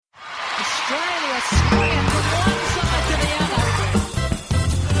Australia swinging from one side to the other.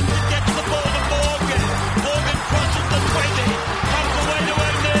 Gets the ball to Morgan. Morgan crosses the 20. Comes away to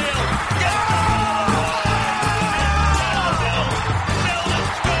O'Neill. Goal!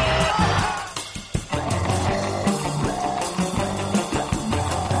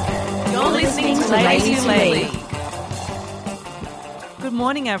 You're listening to Ladies League. Good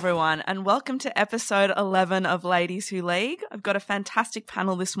morning, everyone, and welcome to episode 11 of Ladies Who League. I've got a fantastic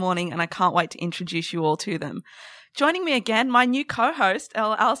panel this morning, and I can't wait to introduce you all to them. Joining me again, my new co-host,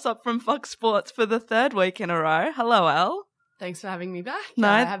 Elle Allsop from Fox Sports for the third week in a row. Hello, Elle. Thanks for having me back. No.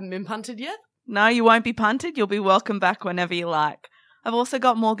 I haven't been punted yet. No, you won't be punted. You'll be welcome back whenever you like. I've also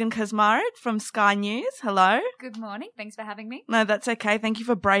got Morgan Kasmarik from Sky News. Hello. Good morning. Thanks for having me. No, that's okay. Thank you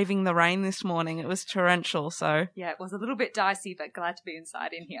for braving the rain this morning. It was torrential, so. Yeah, it was a little bit dicey, but glad to be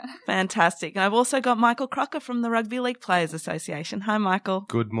inside in here. Fantastic. And I've also got Michael Crocker from the Rugby League Players Association. Hi, Michael.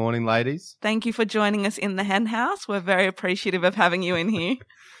 Good morning, ladies. Thank you for joining us in the hen house. We're very appreciative of having you in here.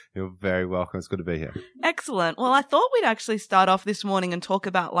 You're very welcome. It's good to be here. Excellent. Well, I thought we'd actually start off this morning and talk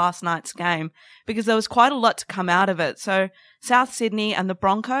about last night's game because there was quite a lot to come out of it. So South Sydney and the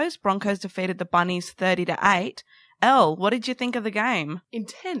Broncos defeated the Bunnies 30-8. Elle, what did you think of the game?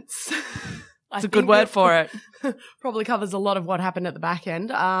 Intense. It's a good word for it. Probably covers a lot of what happened at the back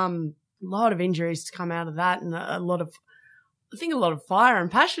end. A lot of injuries to come out of that and a lot of fire and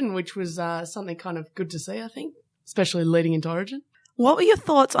passion, which was something kind of good to see, I think, especially leading into Origin. What were your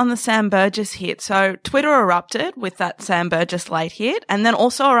thoughts on the Sam Burgess hit? So Twitter erupted with that Sam Burgess late hit and then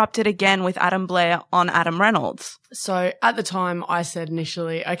also erupted again with Adam Blair on Adam Reynolds. So at the time I said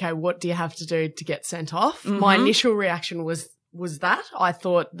initially, okay, what do you have to do to get sent off? Mm-hmm. My initial reaction was that. I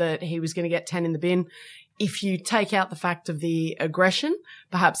thought that he was going to get 10 in the bin. If you take out the fact of the aggression,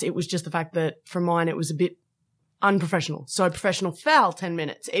 perhaps it was just the fact that for mine it was a bit unprofessional. So professional foul, 10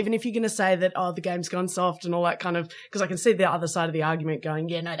 minutes. Even if you're going to say that, oh, the game's gone soft and all that kind of, because I can see the other side of the argument going,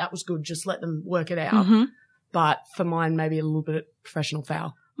 yeah, no, that was good. Just let them work it out. Mm-hmm. But for mine, maybe a little bit professional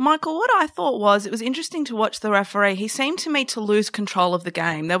foul. Michael, what I thought was it was interesting to watch the referee. He seemed to me to lose control of the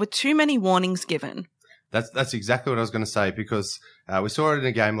game. There were too many warnings given. That's exactly what I was going to say because we saw it in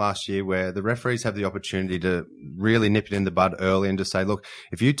a game last year where the referees have the opportunity to really nip it in the bud early and just say, look,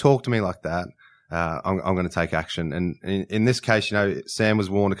 if you talk to me like that, I'm going to take action. And in this case, you know, Sam was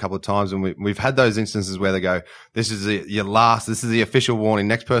warned a couple of times and we've had those instances where they go, this is this is the official warning.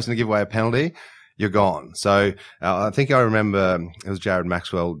 Next person to give away a penalty, you're gone. So I think I remember it was Jared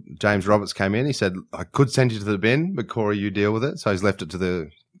Maxwell. James Roberts came in. He said, I could send you to the bin, but Corey, you deal with it. So he's left it to the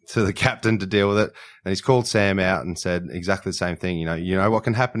captain to deal with it. And he's called Sam out and said exactly the same thing. You know what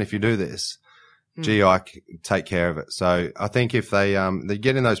can happen if you do this? GI take care of it. So I think if they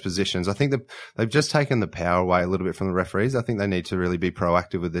get in those positions, I think they've just taken the power away a little bit from the referees. I think they need to really be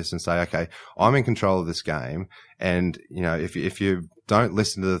proactive with this and say, okay, I'm in control of this game. And, you know, if you don't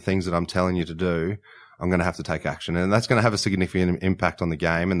listen to the things that I'm telling you to do, I'm going to have to take action. And that's going to have a significant impact on the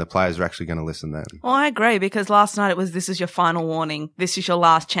game and the players are actually going to listen then. Well, I agree because last night it was, this is your final warning. This is your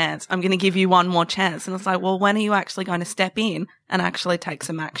last chance. I'm going to give you one more chance. And it's like, well, when are you actually going to step in and actually take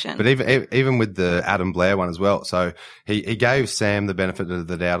some action? But even with the Adam Blair one as well. So he gave Sam the benefit of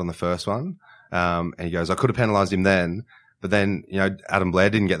the doubt on the first one. And he goes, I could have penalised him then. But then, you know, Adam Blair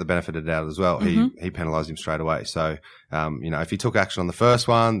didn't get the benefit of the doubt as well. Mm-hmm. He penalised him straight away. So, you know, if he took action on the first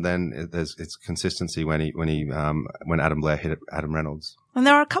one, then it's consistency when Adam Blair hit Adam Reynolds. And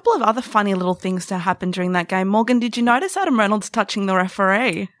there are a couple of other funny little things to happen during that game. Morgan, did you notice Adam Reynolds touching the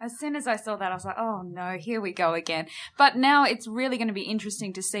referee? As soon as I saw that, I was like, oh no, here we go again. But now it's really going to be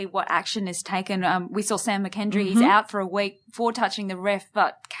interesting to see what action is taken. We saw Sam McKendry, he's out for a week for touching the ref,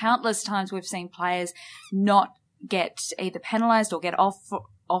 but countless times we've seen players not get either penalised or get off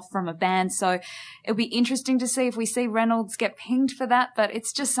from a ban. So it'll be interesting to see if we see Reynolds get pinged for that, but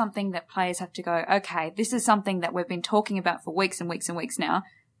it's just something that players have to go, okay, this is something that we've been talking about for weeks and weeks and weeks now.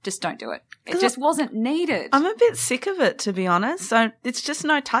 Just don't do it. It just wasn't needed. I'm a bit sick of it, to be honest. So it's just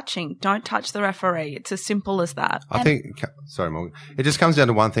no touching. Don't touch the referee. It's as simple as that. Sorry, Morgan. It just comes down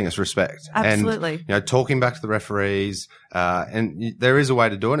to one thing. It's respect. Absolutely. And, you know, talking back to the referees, and there is a way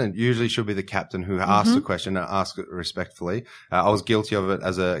to do it, and it usually should be the captain who asks the question and asks it respectfully. I was guilty of it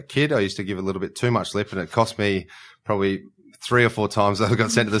as a kid. I used to give a little bit too much lip, and it cost me probably 3 or 4 times I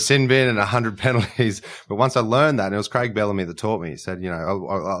got sent to the sin bin and 100 penalties. But once I learned that, and it was Craig Bellamy that taught me, he said, you know,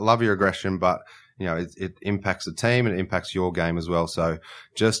 I love your aggression, but, it impacts the team and it impacts your game as well. So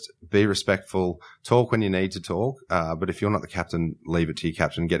just be respectful, talk when you need to talk. But if you're not the captain, leave it to your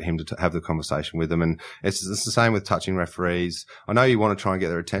captain, get him to have the conversation with them. And it's the same with touching referees. I know you want to try and get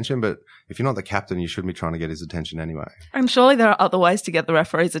their attention, but if you're not the captain, you shouldn't be trying to get his attention anyway. And surely there are other ways to get the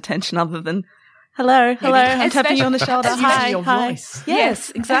referee's attention other than hello, I'm tapping you on the shoulder. Hi, your hi. voice. Yes,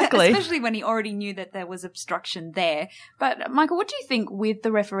 exactly. Especially when he already knew that there was obstruction there. But Michael, what do you think with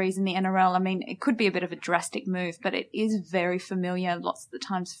the referees in the NRL? I mean, it could be a bit of a drastic move, but it is very familiar. Lots of the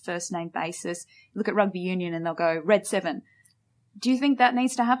times, first name basis. Look at rugby union, and they'll go red 7. Do you think that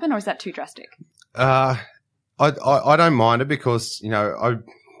needs to happen, or is that too drastic? I don't mind it because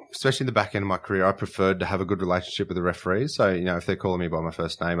especially in the back end of my career, I preferred to have a good relationship with the referees. So, if they're calling me by my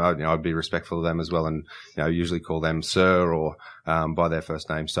first name, I'd be respectful of them as well and, usually call them sir or by their first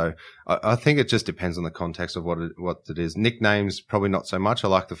name. So I think it just depends on the context of what it is. Nicknames, probably not so much. I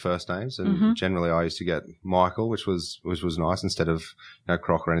like the first names. And generally I used to get Michael, which was nice instead of,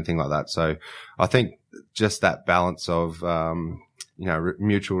 Crocker or anything like that. So I think just that balance of,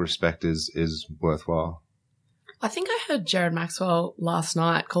 mutual respect is worthwhile. I think I heard Jared Maxwell last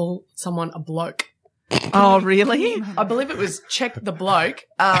night call someone a bloke. Oh, really? I believe it was Check the Bloke,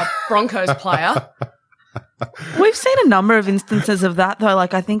 Broncos player. We've seen a number of instances of that, though.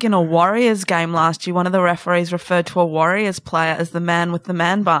 Like, I think in a Warriors game last year, one of the referees referred to a Warriors player as the man with the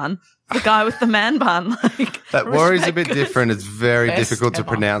man bun. The guy with the man bun. That Warriors a bit different. It's very difficult to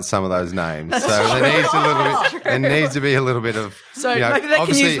pronounce some of those names. So there needs to be a little bit of. So maybe they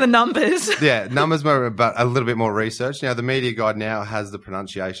can use the numbers. Yeah, numbers, but a little bit more research. The media guide now has the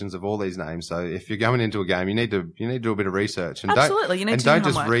pronunciations of all these names. So if you're going into a game, you need to do a bit of research. And absolutely, don't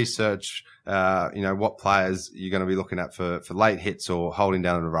just research. What players you're going to be looking at for late hits or holding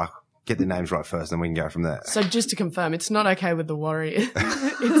down the ruck. Get the names right first, then we can go from there. So just to confirm, it's not okay with the Warriors.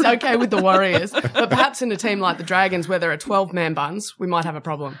 It's okay with the Warriors. But perhaps in a team like the Dragons where there are 12-man buns, we might have a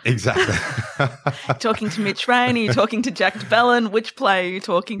problem. Exactly. Talking to Mitch Rain, are you talking to Jack DeBellin? Which player are you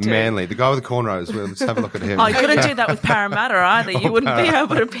talking to? Manly, the guy with the cornrows. Let's have a look at him. Oh, you couldn't do that with Parramatta either. You wouldn't be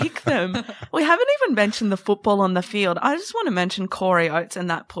able to pick them. We haven't even mentioned the football on the field. I just want to mention Corey Oates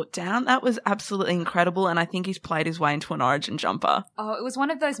and that put down. That was absolutely incredible, and I think he's played his way into an Origin jumper. Oh, it was one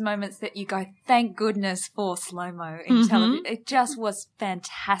of those moments that you go, thank goodness for slow-mo in television. It just was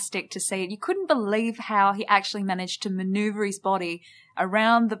fantastic to see it. You couldn't believe how he actually managed to maneuver his body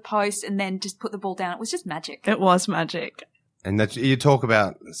around the post and then just put the ball down. It was just magic. It was magic. And that you talk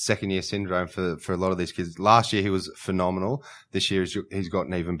about second-year syndrome for a lot of these kids. Last year he was phenomenal. This year he's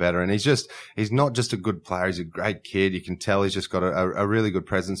gotten even better. And he's not just a good player. He's a great kid. You can tell he's just got a really good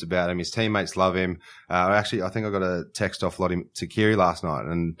presence about him. His teammates love him. Actually, I think I got a text off Lottie Takiri last night,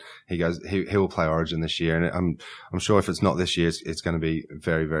 and he goes, he will play Origin this year. And I'm sure if it's not this year, it's going to be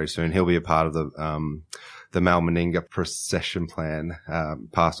very, very soon. He'll be a part of the Mal Meninga procession plan,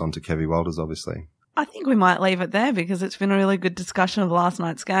 passed on to Kevy Walters, obviously. I think we might leave it there because it's been a really good discussion of last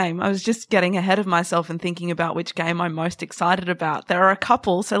night's game. I was just getting ahead of myself and thinking about which game I'm most excited about. There are a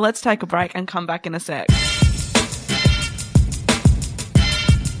couple, so let's take a break and come back in a sec.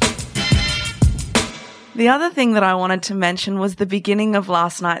 The other thing that I wanted to mention was the beginning of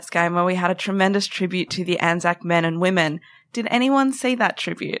last night's game where we had a tremendous tribute to the Anzac men and women. Did anyone see that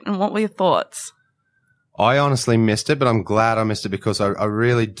tribute, and what were your thoughts? I honestly missed it, but I'm glad I missed it because I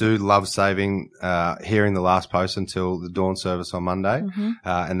really do love hearing the last post until the dawn service on Monday.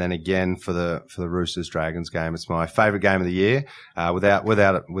 And then again for the Roosters Dragons game. It's my favourite game of the year,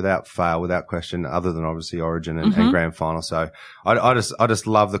 without fail, without question, other than obviously Origin and Grand Final. So I just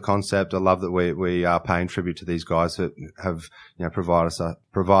love the concept. I love that we are paying tribute to these guys that have,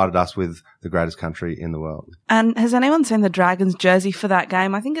 provided us with the greatest country in the world. And has anyone seen the Dragons jersey for that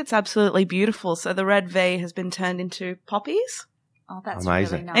game? I think it's absolutely beautiful. So the red V has been turned into poppies. Oh, that's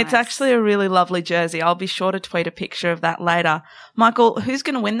amazing. Really nice. It's actually a really lovely jersey. I'll be sure to tweet a picture of that later. Michael, who's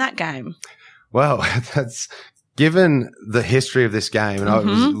going to win that game? Well, that's given the history of this game, and I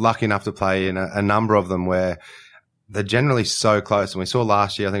was lucky enough to play in a number of them where they're generally so close. And we saw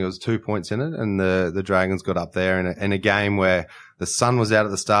last year, I think it was 2 points in it, and the Dragons got up there in a game where the sun was out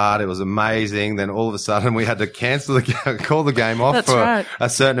at the start. It was amazing. Then all of a sudden we had to call the game off a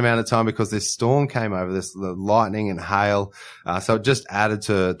certain amount of time because this storm came over, the lightning and hail. So it just added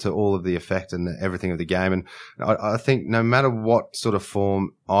to all of the effect and everything of the game. And I think no matter what sort of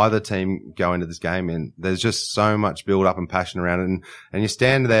form either team go into this game in, there's just so much build up and passion around it. And you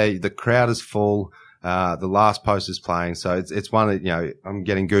stand there, the crowd is full. The last post is playing. So it's one that, I'm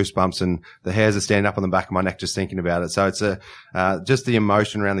getting goosebumps and the hairs are standing up on the back of my neck just thinking about it. So it's just the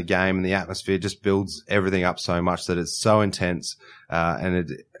emotion around the game and the atmosphere just builds everything up so much that it's so intense. And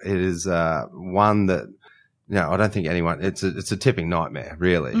it is, one that, I don't think it's a tipping nightmare,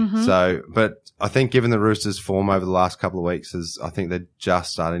 really. Mm-hmm. So, but I think given the Roosters' form over the last couple of weeks, I think they're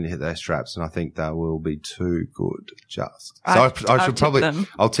just starting to hit their straps, and I think they will be too good. Just so I should probably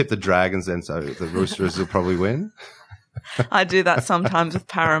I'll tip the Dragons then, so the Roosters will probably win. I do that sometimes with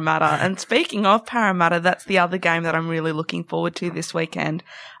Parramatta. And speaking of Parramatta, that's the other game that I'm really looking forward to this weekend.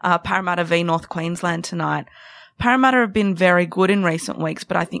 Parramatta v North Queensland tonight. Parramatta have been very good in recent weeks,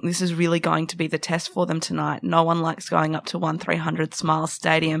 but I think this is really going to be the test for them tonight. No one likes going up to 1300 Smiles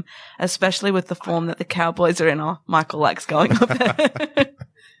Stadium, especially with the form that the Cowboys are in. Oh, Michael likes going up there.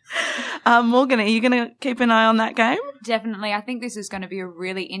 Morgan, are you going to keep an eye on that game? Definitely. I think this is going to be a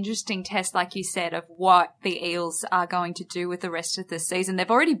really interesting test, like you said, of what the Eels are going to do with the rest of the season.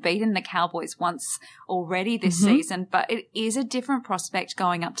 They've already beaten the Cowboys once already this season, but it is a different prospect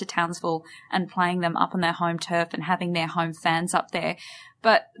going up to Townsville and playing them up on their home turf and having their home fans up there.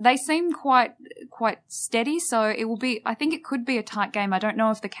 But they seem quite steady, so I think it could be a tight game. I don't know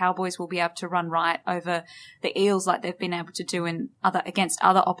if the Cowboys will be able to run right over the Eels like they've been able to do against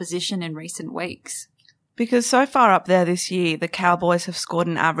other opposition in recent weeks. Because so far up there this year, the Cowboys have scored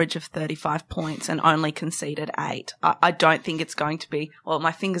an average of 35 points and only conceded 8. I don't think it's going to be,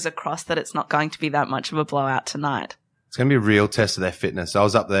 my fingers are crossed that it's not going to be that much of a blowout tonight. It's going to be a real test of their fitness. I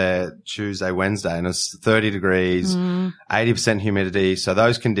was up there Tuesday, Wednesday, and it was 30 degrees, 80% humidity. So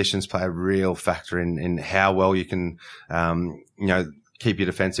those conditions play a real factor in how well you can, keep your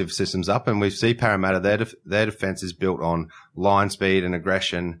defensive systems up. And we see Parramatta, their defense is built on line speed and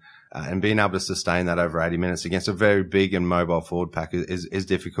aggression. And being able to sustain that over 80 minutes against a very big and mobile forward pack is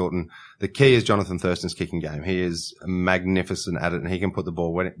difficult. And the key is Jonathan Thurston's kicking game. He is magnificent at it, and he can put the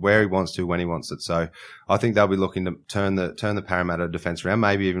ball where he wants to, when he wants it. So I think they'll be looking to turn the Parramatta defence around,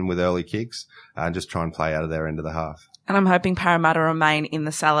 maybe even with early kicks, and just try and play out of their end of the half. And I'm hoping Parramatta remain in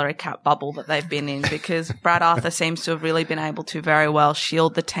the salary cap bubble that they've been in, because Brad Arthur seems to have really been able to very well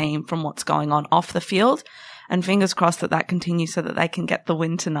shield the team from what's going on off the field. And fingers crossed that continues so that they can get the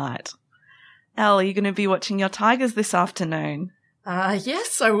win tonight. Elle, are you going to be watching your Tigers this afternoon?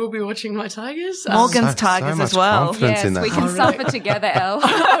 Yes, I will be watching my Tigers. Morgan's Tigers so as well. confidence in that. We can suffer together, Elle.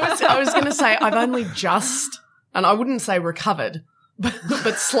 I was going to say I've only just, and I wouldn't say recovered,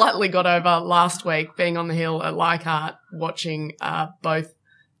 but slightly got over last week being on the hill at Leichhardt watching both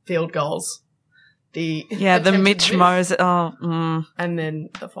field goals. The Mitch Moses. And then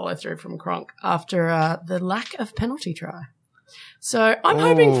the follow through from Cronk after the lack of penalty try. So I'm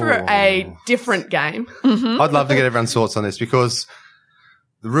hoping for a different game. I'd love to get everyone's thoughts on this, because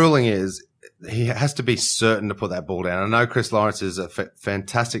the ruling is he has to be certain to put that ball down. I know Chris Lawrence is a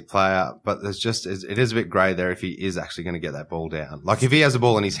fantastic player, but it is a bit grey there if he is actually going to get that ball down. Like if he has the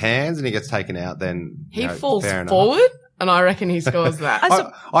ball in his hands and he gets taken out, then he falls forward. And I reckon he scores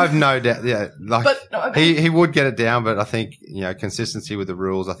that. I have no doubt. Yeah, he would get it down, but I think consistency with the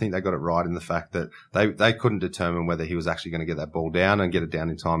rules. I think they got it right in the fact that they couldn't determine whether he was actually going to get that ball down and get it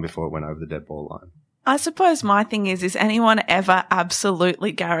down in time before it went over the dead ball line. I suppose my thing is anyone ever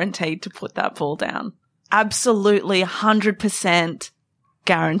absolutely guaranteed to put that ball down? Absolutely 100%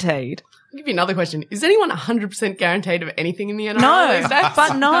 guaranteed. I'll give you another question. Is anyone 100% guaranteed of anything in the NRL these days?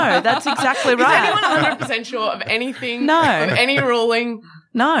 But no, that's exactly right. Is anyone 100% sure of anything? No. Of any ruling?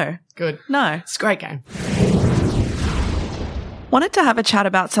 No. Good. No. It's a great game. Wanted to have a chat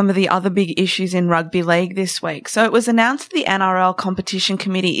about some of the other big issues in rugby league this week. So it was announced that the NRL Competition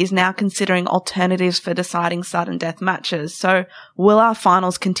Committee is now considering alternatives for deciding sudden death matches. So will our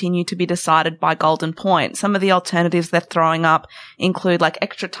finals continue to be decided by golden point? Some of the alternatives they're throwing up include like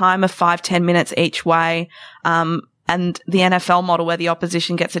extra time of 5-10 minutes each way, and the NFL model where the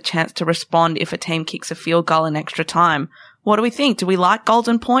opposition gets a chance to respond if a team kicks a field goal in extra time. What do we think? Do we like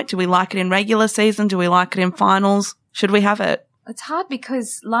golden point? Do we like it in regular season? Do we like it in finals? Should we have it? It's hard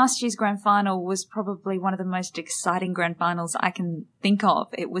because last year's grand final was probably one of the most exciting grand finals I can think of.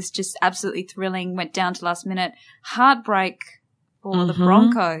 It was just absolutely thrilling, went down to last minute. Heartbreak for the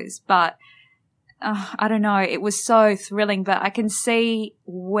Broncos, but I don't know. It was so thrilling, but I can see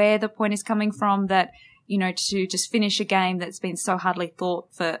where the point is coming from that, to just finish a game that's been so hardly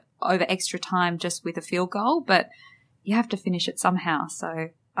thought for over extra time just with a field goal, but you have to finish it somehow. So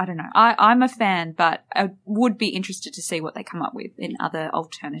I don't know. I'm a fan, but I would be interested to see what they come up with in other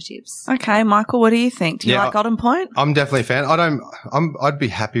alternatives. Okay, Michael, what do you think? Do you like golden point? I'm definitely a fan. I'd be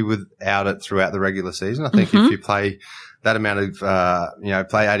happy without it throughout the regular season. I think if you play that amount of,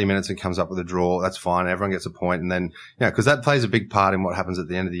 play 80 minutes and comes up with a draw, that's fine. Everyone gets a point. And then, because that plays a big part in what happens at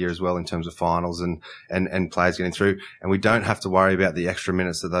the end of the year as well in terms of finals and players getting through. And we don't have to worry about the extra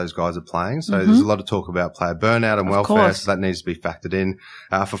minutes that those guys are playing. So there's a lot of talk about player burnout and welfare. So that needs to be factored in.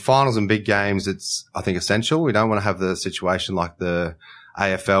 For finals and big games, it's, I think, essential. We don't want to have the situation like the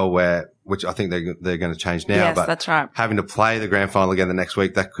AFL which I think they're going to change now. Yes, but that's right. Having to play the grand final again the next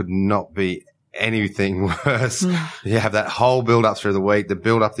week, that could not be anything worse. You have that whole build up through the week, the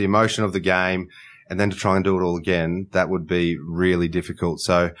build up, the emotion of the game, and then to try and do it all again, that would be really difficult.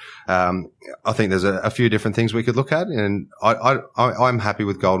 So, I think there's a few different things we could look at, and I'm happy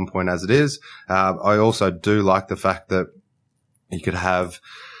with Golden Point as it is. I also do like the fact that you could have,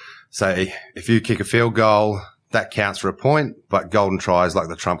 say, if you kick a field goal, that counts for a point, but golden try is like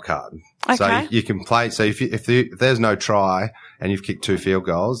the trump card. Okay. So you can play. So if there's no try and you've kicked 2 field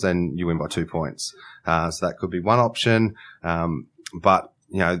goals, then you win by 2 points. So that could be one option. But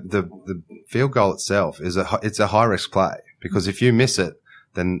the field goal itself it's a high risk play, because if you miss it,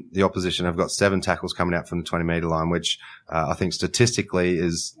 then the opposition have got 7 tackles coming out from the 20-metre line, which I think statistically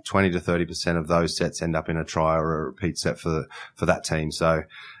is 20 to 30% of those sets end up in a try or a repeat set for that team. So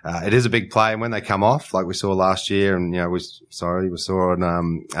it is a big play, and when they come off, like we saw last year, and we saw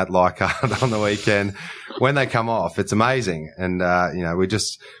it at Leichhardt on the weekend, when they come off, it's amazing. And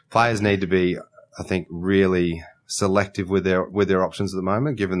players need to be, I think, really selective with their options at the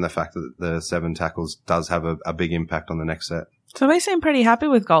moment, given the fact that the 7 tackles does have a big impact on the next set. So we seem pretty happy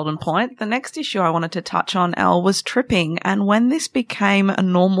with Golden Point. The next issue I wanted to touch on, Elle, was tripping. And when this became a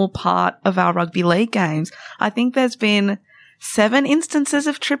normal part of our rugby league games, I think there's been 7 instances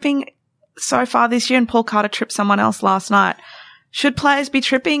of tripping so far this year, and Paul Carter tripped someone else last night. Should players be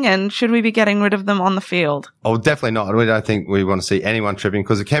tripping, and should we be getting rid of them on the field? Oh, definitely not. We don't think we want to see anyone tripping,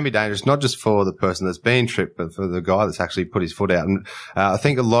 because it can be dangerous, not just for the person that's been tripped, but for the guy that's actually put his foot out. And I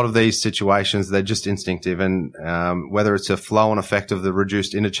think a lot of these situations, they're just instinctive, and whether it's a flow-on effect of the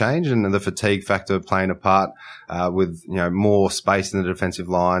reduced interchange and the fatigue factor playing a part with more space in the defensive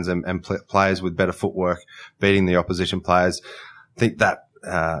lines and players with better footwork beating the opposition players, I think that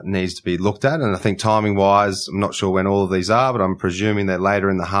needs to be looked at. And I think timing wise, I'm not sure when all of these are, but I'm presuming they're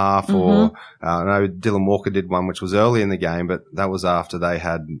later in the half, or I know Dylan Walker did one which was early in the game, but that was after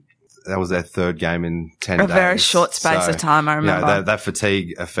that was their 3rd game in 10 days. A very short space of time, I remember. That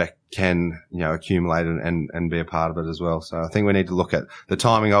fatigue effect can, accumulate and be a part of it as well. So I think we need to look at the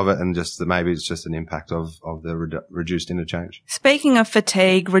timing of it, and just that maybe it's just an impact of the reduced interchange. Speaking of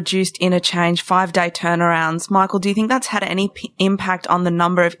fatigue, reduced interchange, 5-day turnarounds, Michael, do you think that's had any impact on the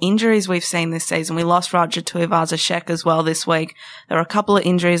number of injuries we've seen this season? We lost Raja Tuivasa-Sheck as well this week. There were a couple of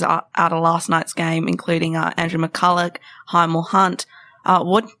injuries out of last night's game, including Andrew McCulloch, Hymel Hunt.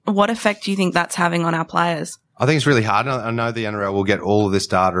 What effect do you think that's having on our players? I think it's really hard. I know the NRL will get all of this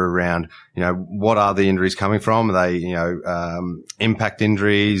data around, what are the injuries coming from? Are they, impact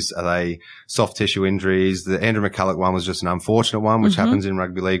injuries? Are they soft tissue injuries? The Andrew McCulloch one was just an unfortunate one, which happens in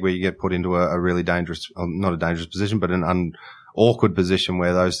rugby league, where you get put into a really dangerous, not a dangerous position, but an awkward position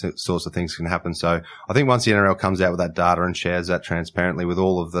where those sorts of things can happen. So I think once the NRL comes out with that data and shares that transparently with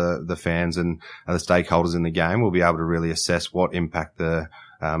all of the fans and the stakeholders in the game, we'll be able to really assess what impact the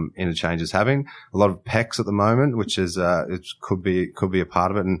interchange is having. A lot of PECs at the moment, which is it could be a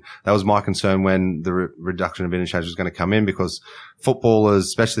part of it, and that was my concern when the reduction of interchange was going to come in, because footballers,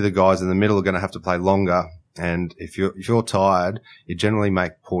 especially the guys in the middle, are going to have to play longer. And if you're tired, you generally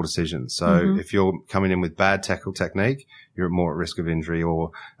make poor decisions. So if you're coming in with bad tackle technique, you're more at risk of injury,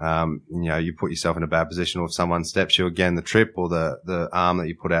 or you put yourself in a bad position. Or if someone steps you, again, the trip or the arm that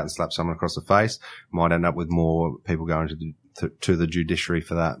you put out and slap someone across the face might end up with more people going to the judiciary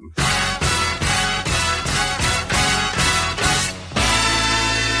for that.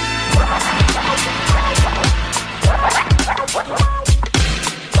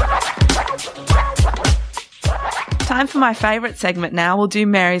 Time for my favourite segment now. We'll do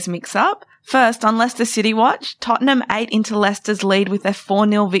Mary's Mix-Up. First, on Leicester City Watch, Tottenham ate into Leicester's lead with their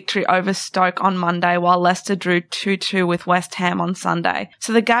 4-0 victory over Stoke on Monday, while Leicester drew 2-2 with West Ham on Sunday.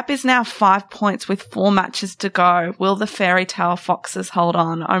 So the gap is now 5 points with 4 matches to go. Will the fairy tale foxes hold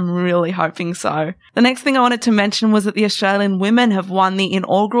on? I'm really hoping so. The next thing I wanted to mention was that the Australian women have won the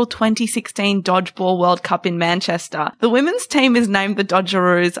inaugural 2016 Dodgeball World Cup in Manchester. The women's team is named the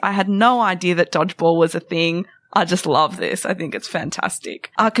Dodgeroos. I had no idea that dodgeball was a thing. I just love this. I think it's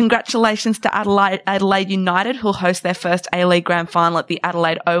fantastic. Congratulations to Adelaide United, who'll host their first A-League Grand Final at the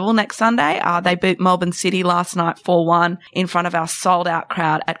Adelaide Oval next Sunday. They beat Melbourne City last night 4-1 in front of our sold-out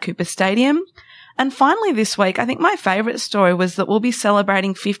crowd at Cooper Stadium. And finally this week, I think my favourite story was that we'll be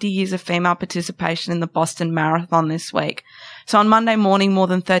celebrating 50 years of female participation in the Boston Marathon this week. So on Monday morning, more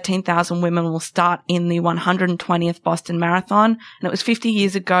than 13,000 women will start in the 120th Boston Marathon. And it was 50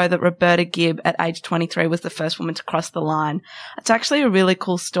 years ago that Roberta Gibb at age 23 was the first woman to cross the line. It's actually a really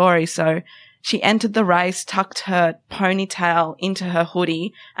cool story. So she entered the race, tucked her ponytail into her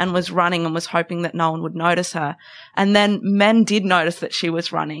hoodie and was running and was hoping that no one would notice her. And then men did notice that she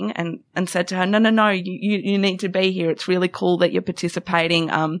was running and said to her, no, you need to be here. It's really cool that you're participating.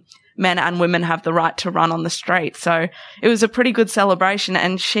 Men and women have the right to run on the street. So it was a pretty good celebration,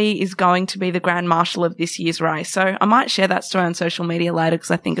 and she is going to be the Grand Marshal of this year's race. So I might share that story on social media later because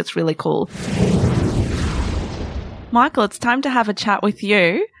I think it's really cool. Michael, it's time to have a chat with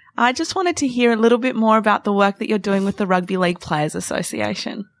you. I just wanted to hear a little bit more about the work that you're doing with the Rugby League Players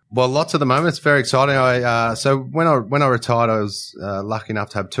Association. Well, lots at the moment. It's very exciting. So when I retired, I was lucky enough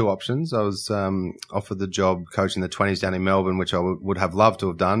to have two options. I was offered the job coaching the 20s down in Melbourne, which I would have loved to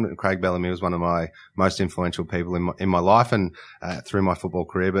have done. Craig Bellamy was one of my most influential people in my life and through my football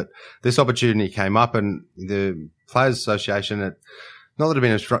career. But this opportunity came up, and the Players Association, not that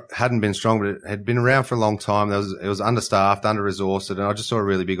it hadn't been strong, but it had been around for a long time. It was understaffed, under-resourced, and I just saw a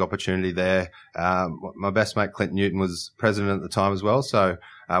really big opportunity there. My best mate, Clint Newton, was president at the time as well. So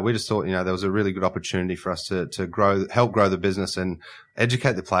we just thought, there was a really good opportunity for us to help grow the business and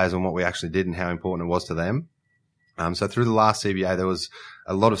educate the players on what we actually did and how important it was to them. So through the last CBA, there was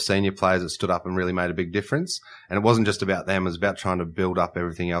a lot of senior players that stood up and really made a big difference. And it wasn't just about them. It was about trying to build up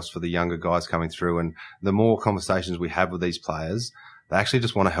everything else for the younger guys coming through. And the more conversations we have with these players, they actually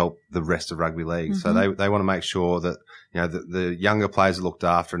just want to help the rest of rugby league. Mm-hmm. So they want to make sure that, the younger players are looked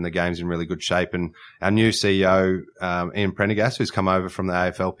after and the game's in really good shape. And our new CEO, Ian Prendergast, who's come over from the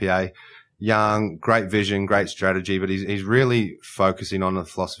AFLPA, young, great vision, great strategy, but he's really focusing on the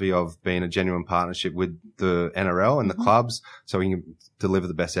philosophy of being a genuine partnership with the NRL and the clubs so we can deliver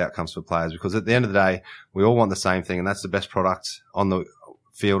the best outcomes for players. Because at the end of the day, we all want the same thing, and that's the best product on the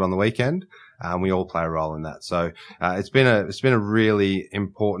field on the weekend. We all play a role in that. So, it's been a really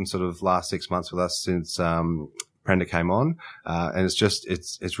important sort of last 6 months with us since, Prenda came on. And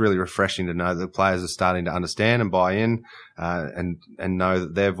it's really refreshing to know that the players are starting to understand and buy in, and know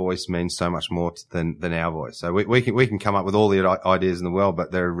that their voice means so much more than our voice. So we can come up with all the ideas in the world,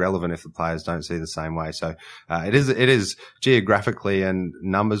 but they're irrelevant if the players don't see the same way. So, it is geographically and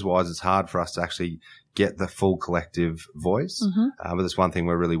numbers wise, it's hard for us to actually get the full collective voice. Mm-hmm. But that's one thing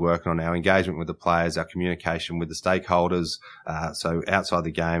we're really working on, our engagement with the players, our communication with the stakeholders. So outside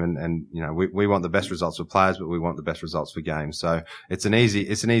the game and we want the best results for players, but we want the best results for games. So it's an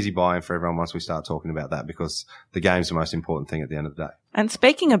easy buy-in for everyone once we start talking about that, because the game's the most important thing at the end of the day. And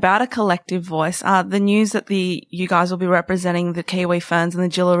speaking about a collective voice, the news that you guys will be representing the Kiwi ferns and the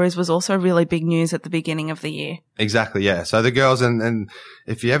Jillaroos was also really big news at the beginning of the year. Exactly, yeah. So the girls, and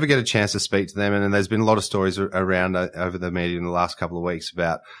if you ever get a chance to speak to them, and there's been a lot of stories around over the media in the last couple of weeks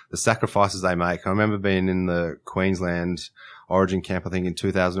about the sacrifices they make. I remember being in the Queensland Origin camp, I think in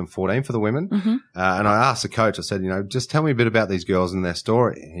 2014 for the women. Mm-hmm. And I asked the coach, I said, just tell me a bit about these girls and their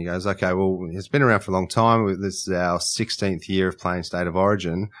story. He goes, okay, well, it's been around for a long time. This is our 16th year of playing State of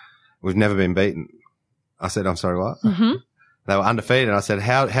Origin. We've never been beaten. I said, I'm sorry, what? Mm-hmm. They were undefeated. And I said,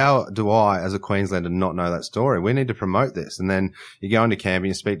 how do I, as a Queenslander, not know that story? We need to promote this. And then you go into camp and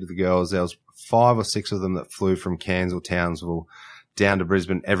you speak to the girls. There was 5 or 6 of them that flew from Cairns or Townsville down to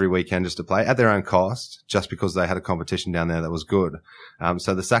Brisbane every weekend just to play at their own cost, just because they had a competition down there that was good.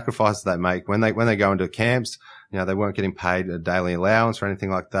 So the sacrifices they make when they go into camps, they weren't getting paid a daily allowance or anything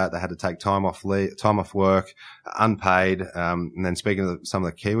like that. They had to take time off work, unpaid. And then speaking of some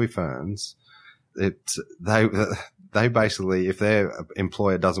of the Kiwi ferns, they basically, if their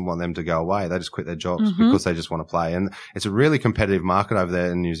employer doesn't want them to go away, they just quit their jobs because they just want to play. And it's a really competitive market over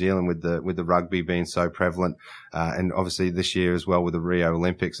there in New Zealand with the rugby being so prevalent. And obviously this year as well with the Rio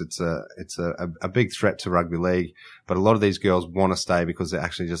Olympics, it's a big threat to rugby league. But a lot of these girls want to stay because they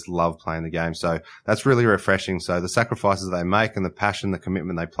actually just love playing the game. So that's really refreshing. So the sacrifices they make and the passion, the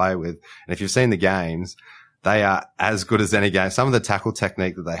commitment they play with. And if you've seen the games, they are as good as any game. Some of the tackle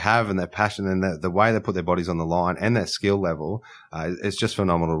technique that they have and their passion and the way they put their bodies on the line and their skill level, it's just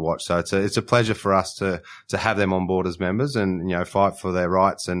phenomenal to watch. So it's a pleasure for us to have them on board as members and, fight for their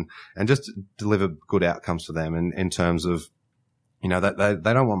rights and just deliver good outcomes for them in terms of, that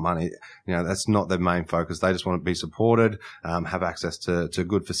they don't want money. That's not their main focus. They just want to be supported, have access to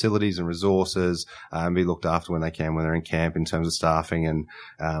good facilities and resources, and be looked after when they can, when they're in camp in terms of staffing and,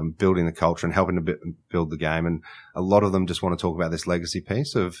 building the culture and helping to build the game. And a lot of them just want to talk about this legacy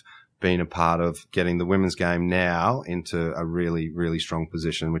piece of been a part of getting the women's game now into a really, really strong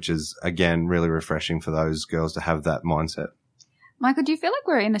position, which is, again, really refreshing for those girls to have that mindset. Michael, do you feel like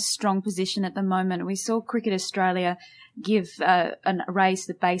we're in a strong position at the moment? We saw Cricket Australia raise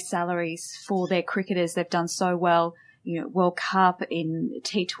the base salaries for their cricketers. They've done so well. World Cup, in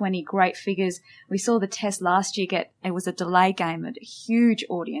T20, great figures. We saw the Test last year it was a delay game, a huge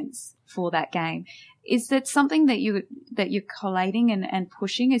audience for that game. Is that something that you're collating and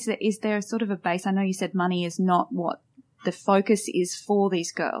pushing? Is there sort of a base? I know you said money is not what the focus is for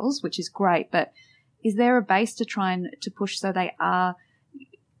these girls, which is great, but is there a base to try and to push so they are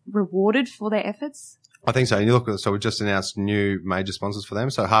rewarded for their efforts? I think so. And you look at, so we've just announced new major sponsors for them.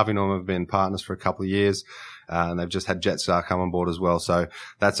 So Harvey Norman have been partners for a couple of years, and they've just had Jetstar come on board as well. So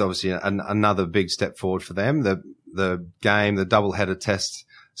that's obviously another big step forward for them. The game, the double-header Test,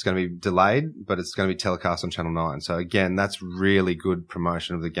 is going to be delayed, but it's going to be telecast on Channel 9. So again, that's really good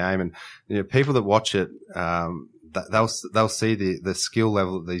promotion of the game. And people that watch it, they'll see the skill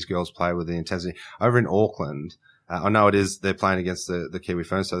level that these girls play with, the intensity. Over in Auckland, I know they're playing against the Kiwi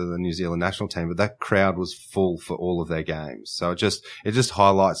ferns, so the New Zealand national team, but that crowd was full for all of their games. So it just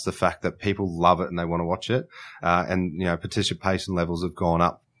highlights the fact that people love it and they want to watch it. And participation levels have gone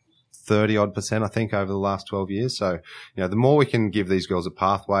up 30% I think over the last 12 years. So, the more we can give these girls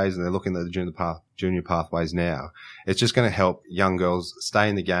pathways, and they're looking at the junior pathways now, it's just going to help young girls stay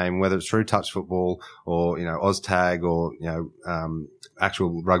in the game, whether it's through touch football or, OzTag or,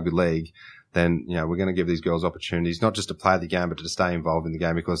 actual rugby league. Then, we're going to give these girls opportunities, not just to play the game, but to stay involved in the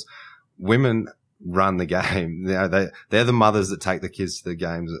game, because women run the game. They're the mothers that take the kids to the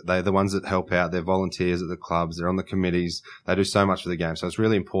games. They're the ones that help out. They're volunteers at the clubs. They're on the committees. They do so much for the game. So it's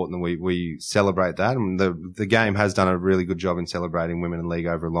really important that we celebrate that. And the game has done a really good job in celebrating women in league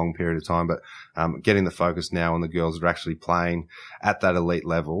over a long period of time, but getting the focus now on the girls that are actually playing at that elite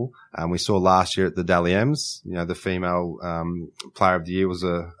level. We saw last year at the Dally M's, the female player of the year was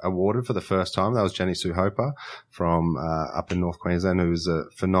awarded for the first time. That was Jenny Sue Hoper from up in North Queensland, who is a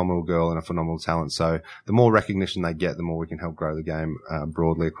phenomenal girl and a phenomenal talent. So the more recognition they get, the more we can help grow the game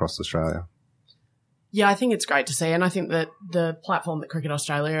broadly across Australia. Yeah, I think it's great to see. And I think that the platform that Cricket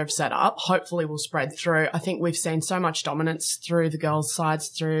Australia have set up hopefully will spread through. I think we've seen so much dominance through the girls' sides,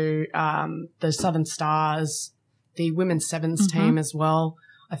 through the Southern Stars, the women's sevens team as well.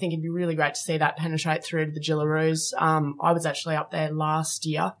 I think it'd be really great to see that penetrate through to the Jillaroos. I was actually up there last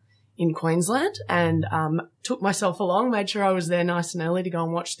year in Queensland and took myself along, made sure I was there nice and early to go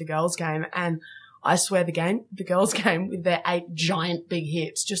and watch the girls' game. And I swear the girls' game with their 8 giant big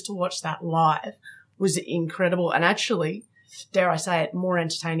hits, just to watch that live was incredible. And actually, dare I say it, more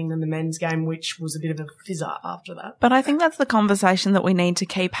entertaining than the men's game, which was a bit of a fizzer after that. But I think that's the conversation that we need to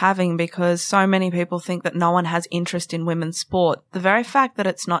keep having, because so many people think that no one has interest in women's sport. The very fact that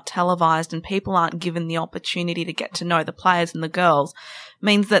it's not televised and people aren't given the opportunity to get to know the players and the girls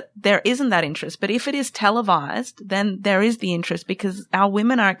means that there isn't that interest. But if it is televised, then there is the interest, because our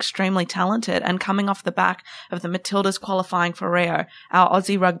women are extremely talented, and coming off the back of the Matildas qualifying for Rio, our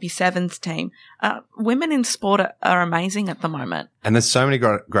Aussie Rugby Sevens team, women in sport are amazing at the moment. And there's so many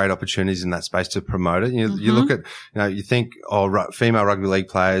great opportunities in that space to promote it. You look at, you think, female rugby league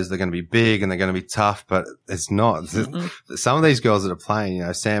players, they're going to be big and they're going to be tough, but it's not. Some of these girls that are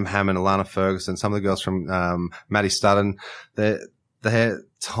playing, Sam Hammond, Alana Ferguson, some of the girls from Maddie Studden, they're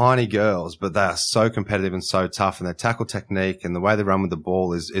tiny girls, but they are so competitive and so tough, and their tackle technique and the way they run with the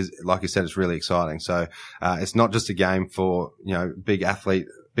ball is like you said, it's really exciting. So, it's not just a game for,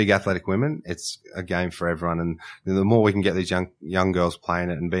 big athletic women. It's a game for everyone. And the more we can get these young girls playing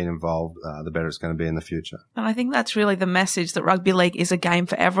it and being involved, the better it's going to be in the future. And I think that's really the message, that rugby league is a game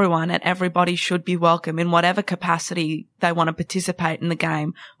for everyone, and everybody should be welcome in whatever capacity they want to participate in the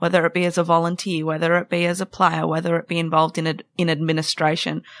game, whether it be as a volunteer, whether it be as a player, whether it be involved in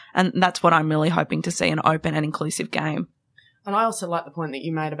administration. And that's what I'm really hoping to see, an open and inclusive game. And I also like the point that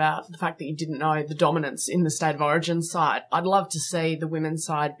you made about the fact that you didn't know the dominance in the State of Origin side. I'd love to see the women's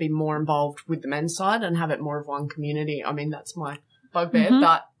side be more involved with the men's side and have it more of one community. I mean, that's my bugbear,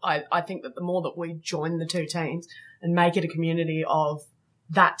 but I think that the more that we join the two teams and make it a community of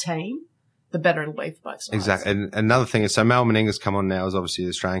that team, the better it'll be for both sides. Exactly. And another thing is, so Mal Meninga's come on now as obviously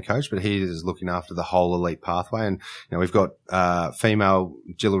the Australian coach, but he is looking after the whole elite pathway. And, we've got, female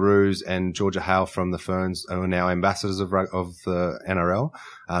Jillaroos and Georgia Hale from the Ferns, who are now ambassadors of the NRL.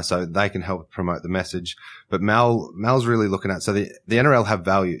 So they can help promote the message. But Mal's really looking at, so the NRL have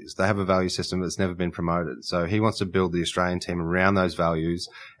values. They have a value system that's never been promoted. So he wants to build the Australian team around those values.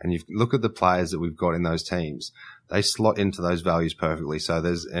 And you look at the players that we've got in those teams. they slot into those values perfectly. So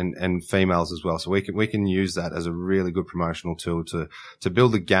there's, and females as well. So we can use that as a really good promotional tool to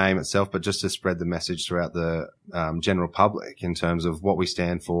build the game itself, but just to spread the message throughout the general public in terms of what we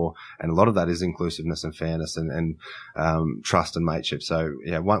stand for. And a lot of that is inclusiveness and fairness and trust and mateship. So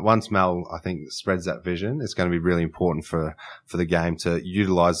yeah, once Mel, I think, spreads that vision, it's going to be really important for the game to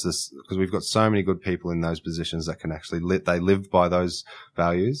utilize this, because we've got so many good people in those positions that can actually they live by those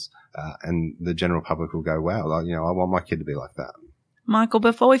values. And the general public will go, wow, like, you know, I want my kid to be like that. Michael,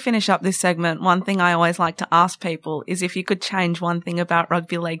 before we finish up this segment, one thing I always like to ask people is if you could change one thing about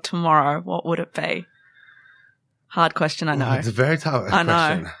rugby league tomorrow, what would it be? Hard question, I know. Oh, it's a very tough question.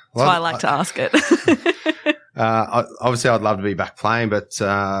 I know. That's why I like to ask it. Obviously, I'd love to be back playing, but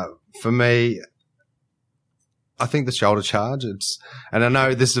for me, I think the shoulder charge, and I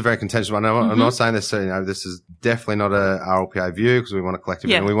know this is a very contentious one. I'm not saying this, you know, this is definitely not a RLPA view because we want to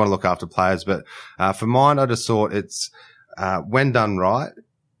collectively and we want to look after players. But, for mine, I just thought it's, when done right,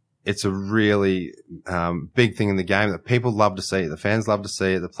 it's a really, big thing in the game that people love to see. The fans love to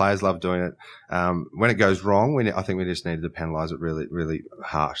see it. The players love doing it. When it goes wrong, I think we just needed to penalise it really, really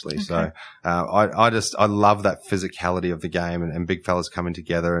harshly. Okay. So, I love that physicality of the game and big fellas coming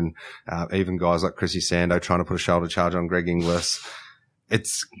together and, even guys like Chrissy Sando trying to put a shoulder charge on Greg Inglis.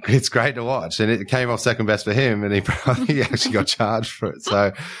 It's great to watch, and it came off second best for him, and he actually got charged for it.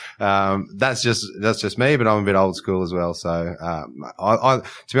 So, that's just me, but I'm a bit old school as well. So, to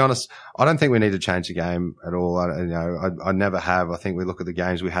be honest, I don't think we need to change the game at all. I never have. I think we look at the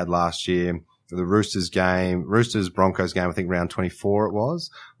games we had last year. The Roosters Broncos game, I think round 24 it was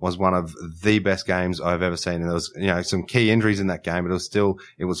one of the best games I've ever seen. And there was, you know, some key injuries in that game, but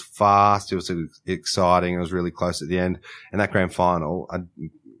it was fast. It was exciting. It was really close at the end. And that grand final,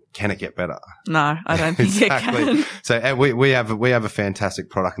 can it get better? No, I don't think exactly. It can. So we have a fantastic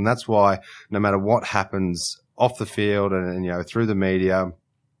product, and that's why no matter what happens off the field and you know, through the media,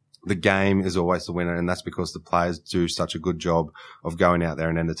 the game is always the winner. And that's because the players do such a good job of going out there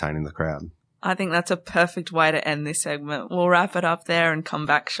and entertaining the crowd. I think that's a perfect way to end this segment. We'll wrap it up there and come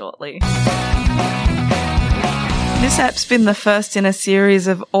back shortly. This app's been the first in a series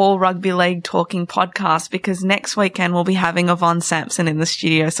of all rugby league talking podcasts because next weekend we'll be having Yvonne Sampson in the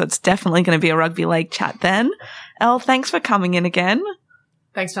studio, so it's definitely going to be a rugby league chat then. Elle, thanks for coming in again.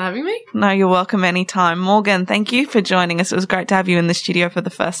 Thanks for having me. No, you're welcome anytime. Morgan, thank you for joining us. It was great to have you in the studio for the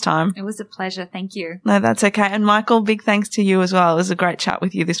first time. It was a pleasure. Thank you. No, that's okay. And Michael, big thanks to you as well. It was a great chat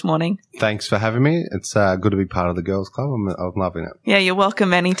with you this morning. Thanks for having me. It's good to be part of the girls club. I'm loving it. Yeah, you're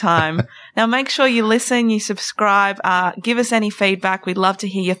welcome anytime. Now make sure you listen, you subscribe, give us any feedback. We'd love to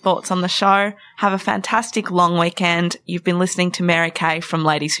hear your thoughts on the show. Have a fantastic long weekend. You've been listening to Mary Kay from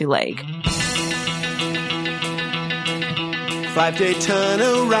Ladies Who League. 5-day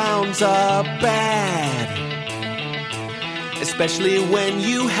turnarounds are bad, especially when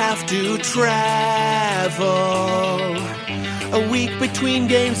you have to travel. A week between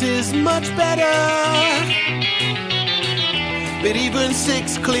games is much better, but even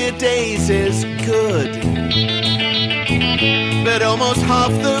 6 clear days is good. But almost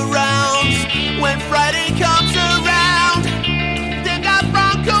half the rounds, when Friday comes around, they got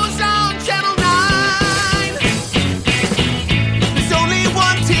Broncos on Channel 9.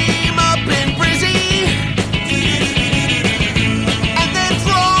 Team up in Brizzy, and their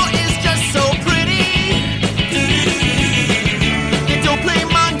draw is just so pretty. They don't play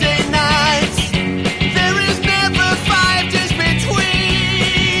Monday nights. There is never 5 days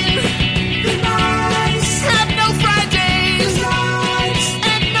between. The nights have no Fridays, the nights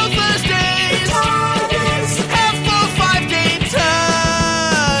and no Thursdays. The Tigers have 4 5-day turnarounds.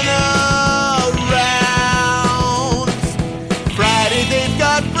 Friday they've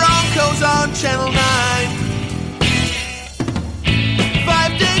got Broncos on Channel 9.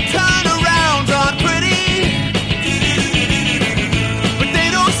 5-day turnarounds aren't pretty, but they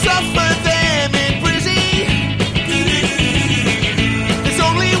don't suffer them in Brizzy. There's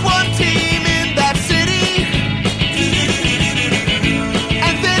only one team in that city,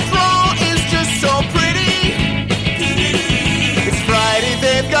 and their draw is just so pretty. It's Friday,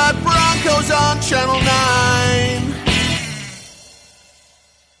 they've got Broncos on Channel 9.